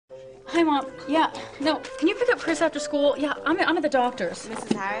Hi, Mom. Yeah, no, can you pick up Chris after school? Yeah, I'm at the doctor's.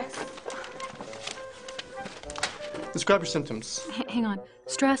 Mrs. Harris? Describe your symptoms. Hang on.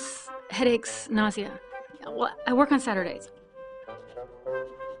 Stress, headaches, nausea. Yeah, well, I work on Saturdays.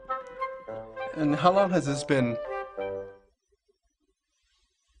 And how long has this been?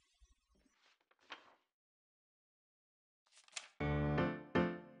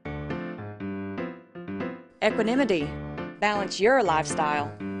 Equanimity. Balance your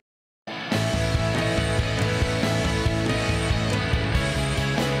lifestyle.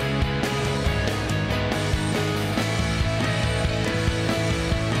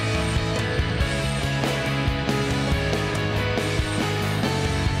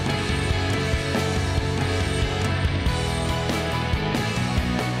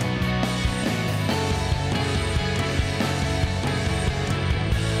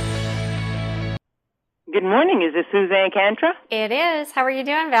 Good morning. Is this Suzanne Kantra? It is. How are you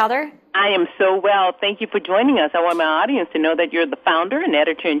doing, Valder? I am so well. Thank you for joining us. I want my audience to know that you're the founder and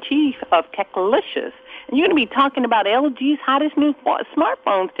editor-in-chief of Techlicious. And you're going to be talking about LG's hottest new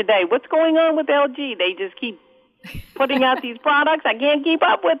smartphones today. What's going on with LG? They just keep putting out these products. I can't keep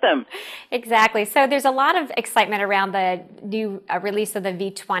up with them. Exactly. So there's a lot of excitement around the new release of the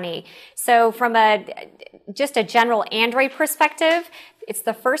V20. So from just a general Android perspective, it's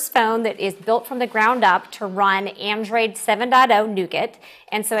the first phone that is built from the ground up to run Android 7.0 Nougat.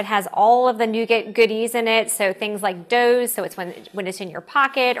 And so it has all of the Nougat goodies in it. So things like Doze, so it's when it's in your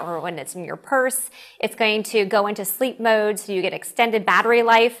pocket or when it's in your purse. It's going to go into sleep mode, so you get extended battery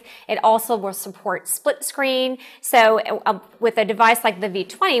life. It also will support split screen. So with a device like the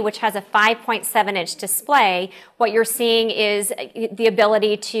V20, which has a 5.7-inch display, what you're seeing is the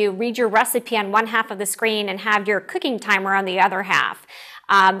ability to read your recipe on one half of the screen and have your cooking timer on the other half.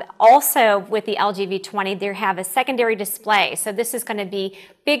 Also, with the LG V20, they have a secondary display. So this is going to be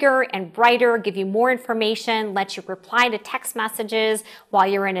bigger and brighter, give you more information, let you reply to text messages while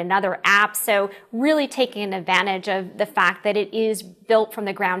you're in another app. So really taking advantage of the fact that it is built from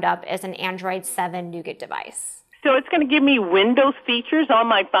the ground up as an Android 7 Nougat device. So it's going to give me Windows features on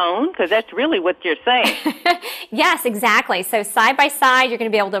my phone? Because that's really what you're saying. Yes, exactly. So side by side, you're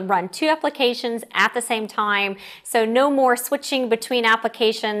going to be able to run two applications at the same time. So no more switching between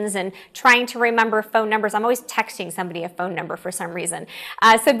applications and trying to remember phone numbers. I'm always texting somebody a phone number for some reason.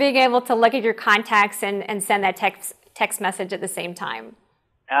 So being able to look at your contacts and send that text message at the same time.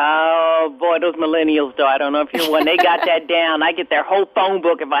 Oh, boy, those millennials, though. I don't know if you're one. They got that down. I get their whole phone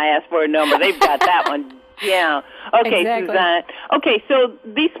book if I ask for a number. They've got that one. Yeah. Okay, exactly. Suzanne. Okay, so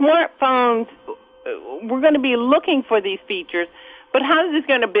these smartphones, we're going to be looking for these features, but how is this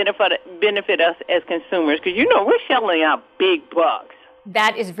going to benefit us as consumers? Because, you know, we're shelling out big bucks.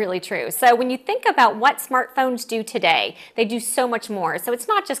 That is really true. So when you think about what smartphones do today, they do so much more. So it's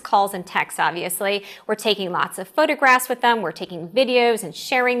not just calls and texts, obviously. We're taking lots of photographs with them. We're taking videos and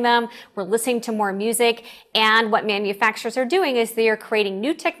sharing them. We're listening to more music. And what manufacturers are doing is they are creating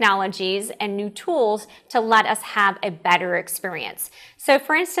new technologies and new tools to let us have a better experience. So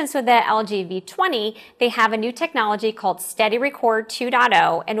for instance, with the LG V20, they have a new technology called Steady Record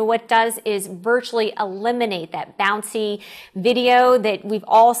 2.0. And what it does is virtually eliminate that bouncy video that we've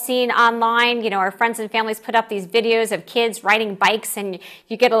all seen online. You know, our friends and families put up these videos of kids riding bikes and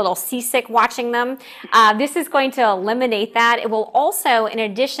you get a little seasick watching them. This is going to eliminate that. It will also, in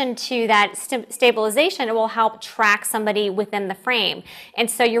addition to that stabilization, it will help track somebody within the frame. And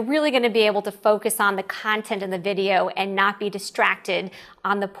so you're really going to be able to focus on the content in the video and not be distracted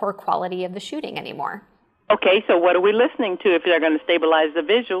on the poor quality of the shooting anymore. Okay, so what are we listening to if they're going to stabilize the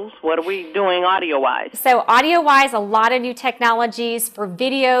visuals? What are we doing audio-wise? So audio-wise, a lot of new technologies. For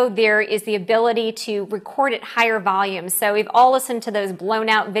video, there is the ability to record at higher volumes. So we've all listened to those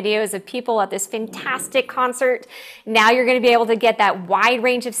blown-out videos of people at this fantastic concert. Now you're going to be able to get that wide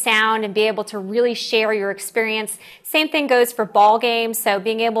range of sound and be able to really share your experience. Same thing goes for ball games. So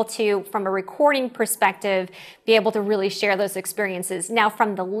being able to, from a recording perspective, be able to really share those experiences. Now,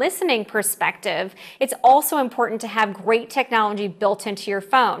 from the listening perspective, it's also important to have great technology built into your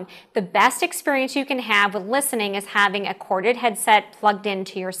phone. The best experience you can have with listening is having a corded headset plugged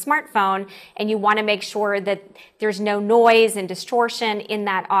into your smartphone, and you want to make sure that there's no noise and distortion in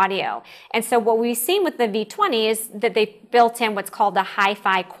that audio. And so what we've seen with the V20 is that they built in what's called the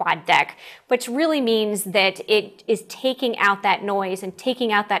hi-fi quad deck, which really means that it is taking out that noise and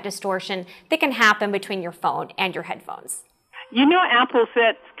taking out that distortion that can happen between your phone and your headphones. You know, Apple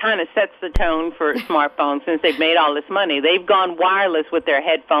kind of sets the tone for smartphones since they've made all this money. They've gone wireless with their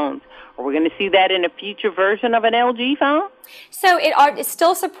headphones Are we going to see that in a future version of an LG phone? So it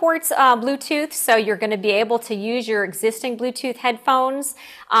still supports Bluetooth, so you're going to be able to use your existing Bluetooth headphones,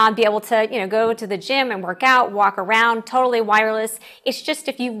 be able to go to the gym and work out, walk around, totally wireless. It's just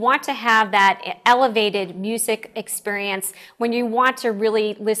if you want to have that elevated music experience, when you want to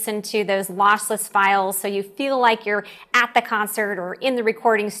really listen to those lossless files so you feel like you're at the concert or in the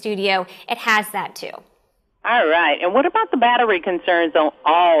recording studio, it has that too. All right. And what about the battery concerns on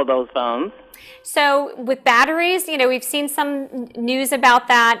all those phones? So with batteries, we've seen some news about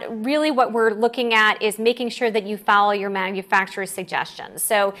that. Really what we're looking at is making sure that you follow your manufacturer's suggestions.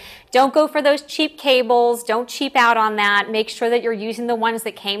 So don't go for those cheap cables. Don't cheap out on that. Make sure that you're using the ones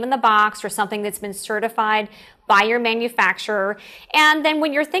that came in the box or something that's been certified by your manufacturer. And then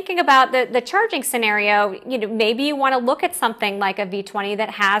when you're thinking about the charging scenario, maybe you want to look at something like a V20 that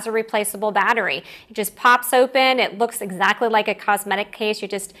has a replaceable battery. It just pops open. It looks exactly like a cosmetic case. You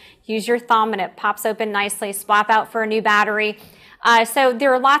just use your thumb and it pops open nicely, swap out for a new battery. So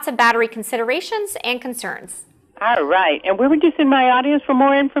there are lots of battery considerations and concerns. All right. And where would you send my audience for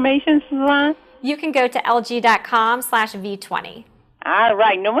more information, Suzanne? You can go to lg.com/V20. All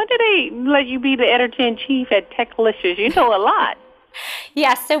right. No wonder they let you be the editor-in-chief at Techlicious. You know a lot.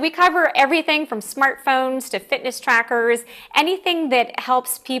 Yes, so we cover everything from smartphones to fitness trackers, anything that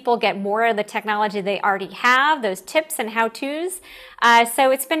helps people get more of the technology they already have, those tips and how-tos.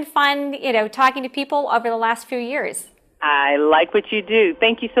 So it's been fun, talking to people over the last few years. I like what you do.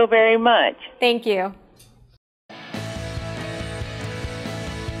 Thank you so very much. Thank you.